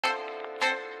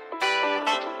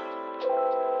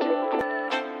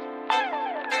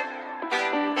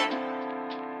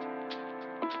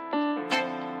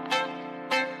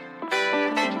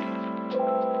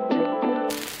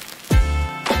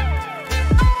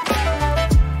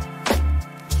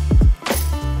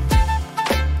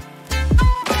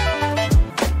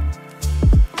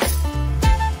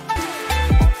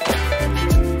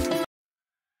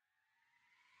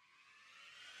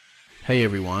Hey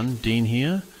everyone, Dean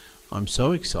here. I'm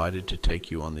so excited to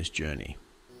take you on this journey.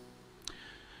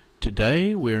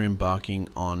 Today we're embarking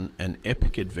on an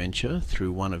epic adventure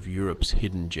through one of Europe's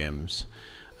hidden gems,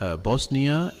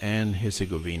 Bosnia and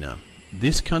Herzegovina.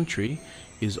 This country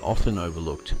is often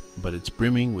overlooked, but it's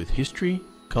brimming with history,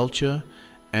 culture,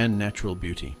 and natural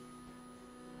beauty.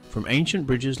 From ancient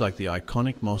bridges like the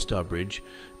iconic Mostar Bridge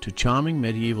to charming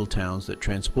medieval towns that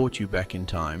transport you back in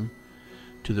time,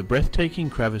 to the breathtaking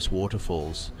crevice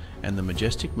waterfalls and the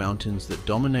majestic mountains that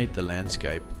dominate the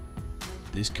landscape,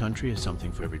 this country is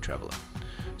something for every traveler.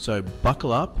 So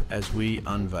buckle up as we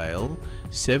unveil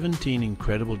 17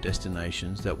 incredible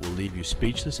destinations that will leave you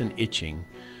speechless and itching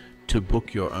to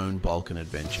book your own Balkan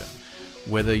adventure.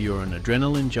 Whether you're an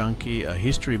adrenaline junkie, a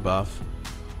history buff,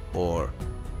 or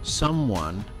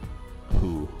someone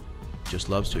who just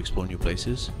loves to explore new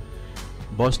places,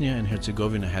 Bosnia and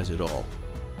Herzegovina has it all.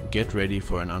 Get ready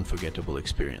for an unforgettable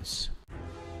experience.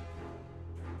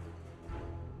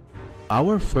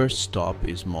 Our first stop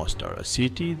is Mostar, a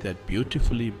city that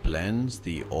beautifully blends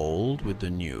the old with the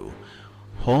new.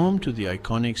 Home to the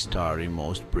iconic Stari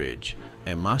Most bridge,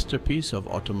 a masterpiece of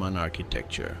Ottoman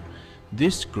architecture.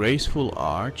 This graceful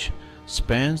arch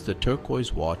spans the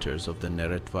turquoise waters of the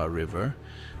Neretva River,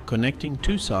 connecting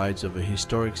two sides of a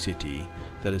historic city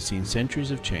that has seen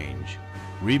centuries of change.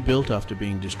 Rebuilt after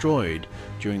being destroyed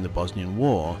during the Bosnian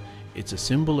War, it's a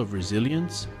symbol of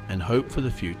resilience and hope for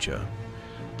the future.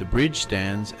 The bridge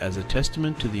stands as a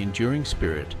testament to the enduring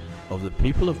spirit of the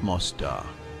people of Mostar.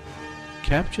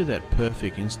 Capture that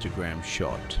perfect Instagram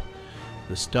shot.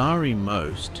 The Stari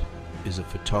Most is a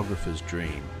photographer's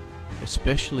dream,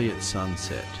 especially at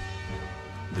sunset.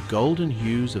 The golden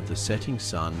hues of the setting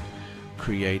sun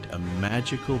create a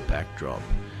magical backdrop,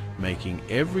 making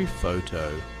every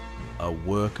photo a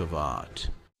work of art.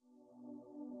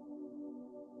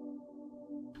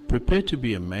 Prepare to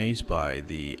be amazed by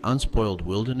the unspoiled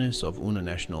wilderness of Una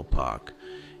National Park.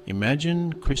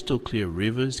 Imagine crystal clear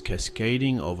rivers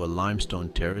cascading over limestone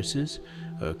terraces,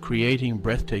 creating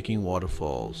breathtaking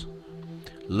waterfalls.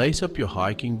 Lace up your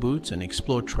hiking boots and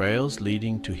explore trails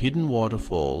leading to hidden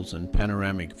waterfalls and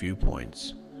panoramic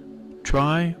viewpoints.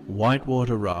 Try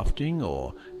whitewater rafting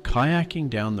or kayaking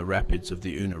down the rapids of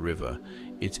the Una River,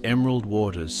 its emerald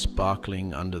waters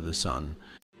sparkling under the sun.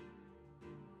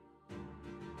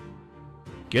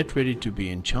 Get ready to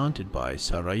be enchanted by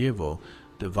Sarajevo,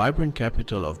 the vibrant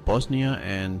capital of Bosnia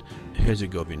and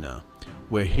Herzegovina,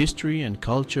 where history and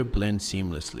culture blend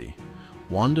seamlessly.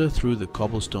 Wander through the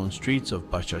cobblestone streets of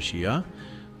Başakşehir,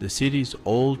 the city's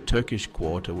old Turkish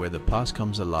quarter where the past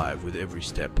comes alive with every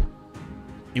step.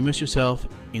 Immerse yourself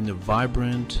in the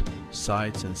vibrant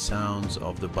sights and sounds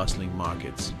of the bustling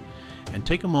markets, and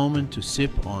take a moment to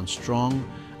sip on strong,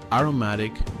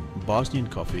 aromatic Bosnian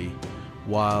coffee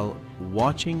while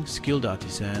watching skilled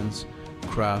artisans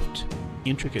craft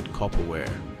intricate copperware,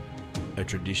 a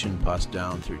tradition passed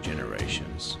down through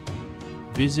generations.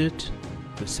 Visit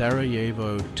the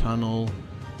Sarajevo Tunnel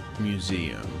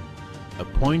Museum, a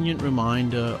poignant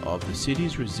reminder of the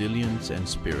city's resilience and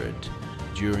spirit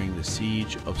during the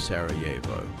siege of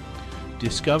Sarajevo.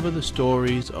 Discover the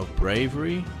stories of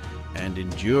bravery and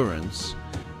endurance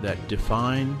that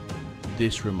define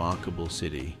this remarkable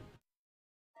city.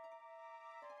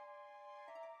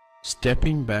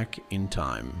 Stepping back in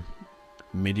time,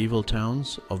 medieval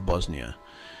towns of Bosnia.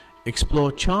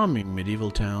 Explore charming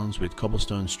medieval towns with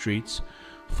cobblestone streets,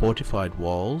 fortified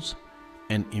walls,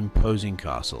 and imposing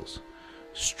castles.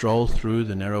 Stroll through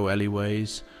the narrow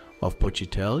alleyways of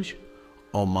Počitelj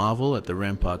or marvel at the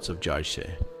ramparts of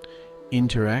Jajce.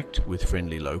 Interact with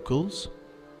friendly locals,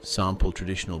 sample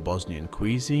traditional Bosnian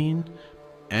cuisine,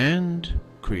 and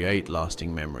create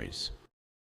lasting memories.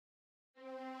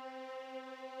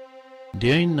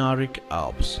 Dinaric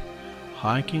Alps,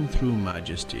 hiking through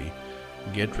majesty.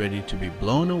 Get ready to be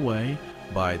blown away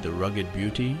by the rugged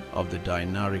beauty of the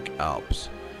Dinaric Alps.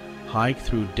 Hike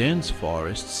through dense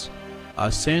forests,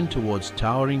 ascend towards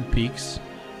towering peaks,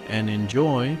 and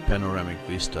enjoy panoramic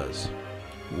vistas.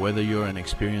 Whether you're an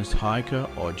experienced hiker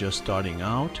or just starting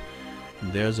out,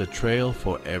 there's a trail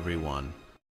for everyone.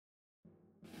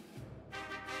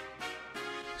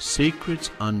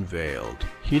 Secrets unveiled.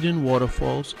 Hidden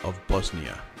waterfalls of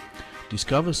Bosnia.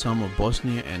 Discover some of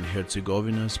Bosnia and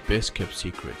Herzegovina's best kept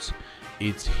secrets.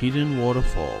 Its hidden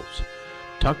waterfalls.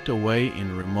 Tucked away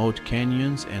in remote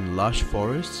canyons and lush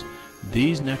forests,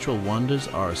 these natural wonders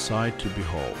are a sight to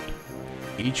behold.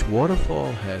 Each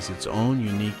waterfall has its own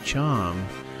unique charm,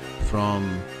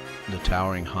 from the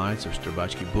towering heights of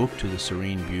Strbački Buk to the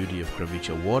serene beauty of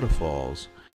Kravica waterfalls.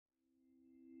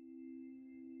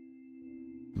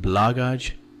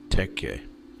 Blagaj Teke,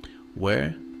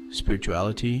 where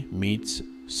spirituality meets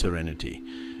serenity.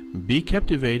 Be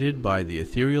captivated by the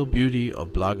ethereal beauty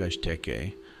of Blagash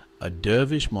Teke, a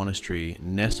dervish monastery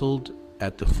nestled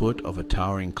at the foot of a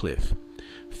towering cliff.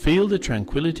 Feel the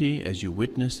tranquility as you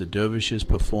witness the dervishes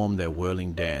perform their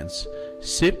whirling dance.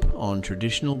 Sip on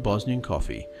traditional Bosnian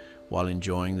coffee while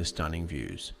enjoying the stunning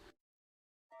views.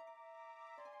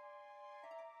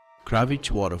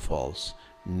 Kravic Waterfalls,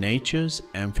 nature's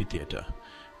amphitheater.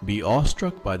 Be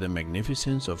awestruck by the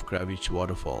magnificence of Kravic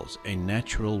Waterfalls, a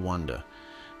natural wonder.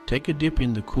 Take a dip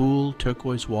in the cool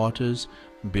turquoise waters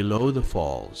below the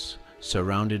falls,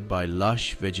 surrounded by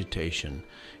lush vegetation.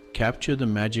 Capture the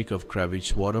magic of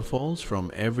Kravic Waterfalls from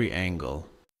every angle.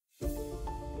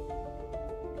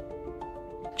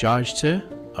 Jarce,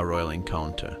 a royal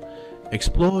encounter.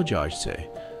 Explore Jarce,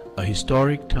 a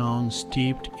historic town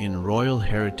steeped in royal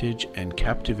heritage and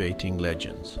captivating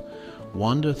legends.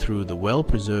 Wander through the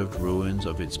well-preserved ruins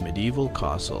of its medieval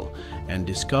castle and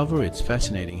discover its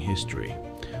fascinating history.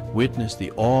 Witness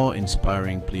the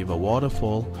awe-inspiring Pliva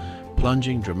waterfall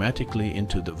plunging dramatically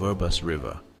into the Vrbas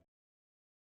River.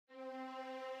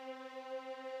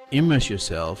 Immerse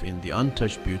yourself in the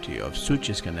untouched beauty of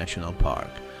Sučišća National Park.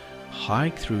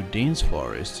 Hike through dense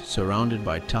forests surrounded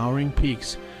by towering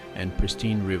peaks and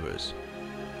pristine rivers.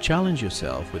 Challenge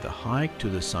yourself with a hike to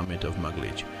the summit of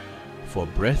Maglić for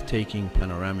breathtaking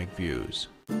panoramic views.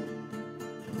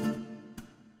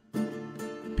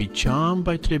 Be charmed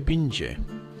by Trebinje,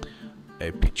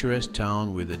 a picturesque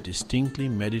town with a distinctly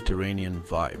Mediterranean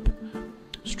vibe.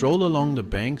 Stroll along the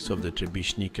banks of the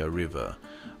Trebišnica River,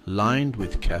 lined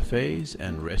with cafes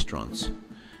and restaurants.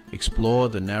 Explore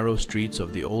the narrow streets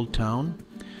of the old town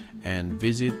and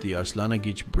visit the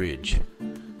Arslanagić Bridge.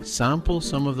 Sample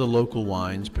some of the local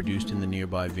wines produced in the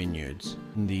nearby vineyards.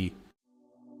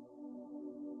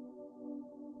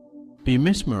 Be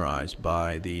mesmerized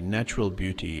by the natural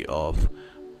beauty of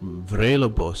Vrelo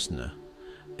Bosna,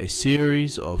 a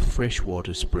series of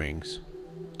freshwater springs.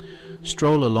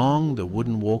 Stroll along the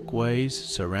wooden walkways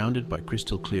surrounded by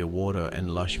crystal clear water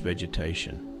and lush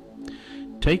vegetation.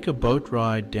 Take a boat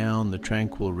ride down the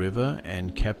tranquil river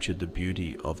and capture the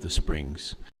beauty of the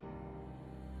springs.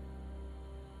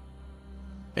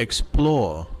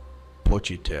 Explore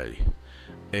Počitelj,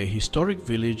 a historic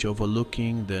village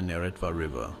overlooking the Neretva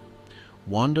River.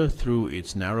 Wander through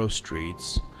its narrow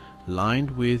streets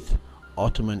lined with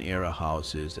Ottoman-era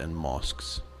houses and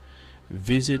mosques.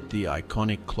 Visit the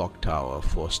iconic clock tower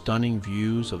for stunning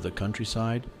views of the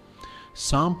countryside.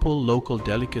 Sample local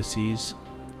delicacies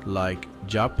like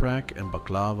japrak and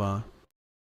baklava.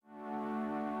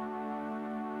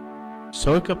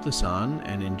 Soak up the sun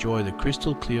and enjoy the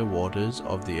crystal clear waters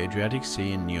of the Adriatic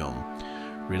Sea in Neum.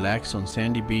 Relax on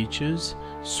sandy beaches,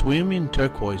 swim in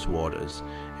turquoise waters,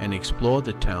 and explore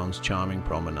the town's charming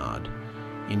promenade.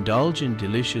 Indulge in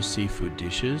delicious seafood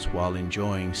dishes while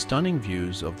enjoying stunning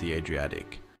views of the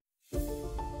Adriatic.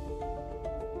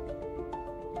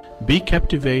 Be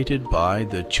captivated by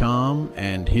the charm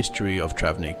and history of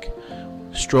Travnik.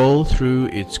 Stroll through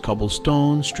its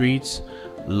cobblestone streets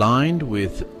lined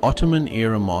with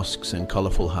Ottoman-era mosques and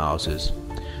colorful houses.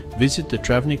 Visit the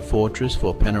Travnik fortress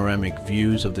for panoramic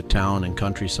views of the town and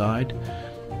countryside.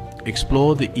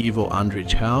 Explore the Ivo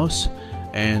Andrić house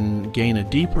and gain a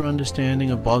deeper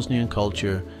understanding of Bosnian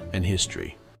culture and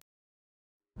history.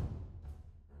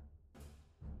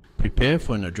 Prepare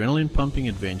for an adrenaline-pumping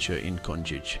adventure in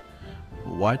Konjic.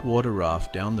 Whitewater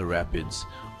raft down the rapids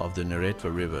of the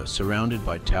Neretva River surrounded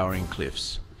by towering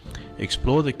cliffs.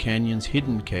 Explore the canyon's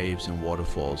hidden caves and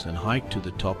waterfalls and hike to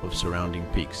the top of surrounding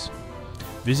peaks.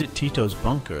 Visit Tito's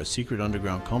Bunker, a secret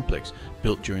underground complex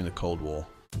built during the Cold War.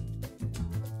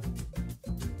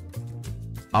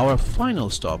 Our final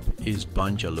stop is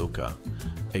Banja Luka,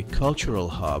 a cultural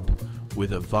hub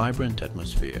with a vibrant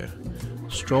atmosphere.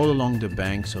 Stroll along the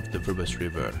banks of the Vrbas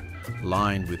River,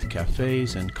 lined with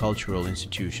cafes and cultural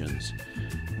institutions.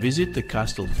 Visit the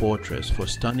Castle Fortress for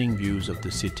stunning views of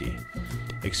the city.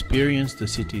 Experience the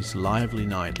city's lively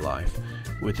nightlife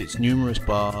with its numerous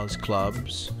bars,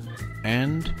 clubs,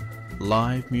 and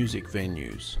live music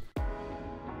venues.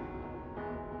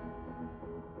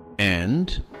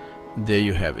 And there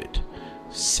you have it,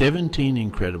 17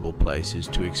 incredible places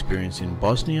to experience in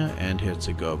Bosnia and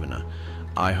Herzegovina.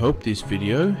 I hope this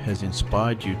video has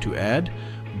inspired you to add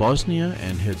Bosnia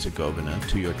and Herzegovina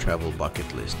to your travel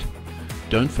bucket list.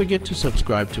 Don't forget to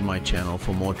subscribe to my channel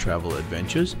for more travel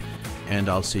adventures, and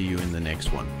I'll see you in the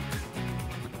next one.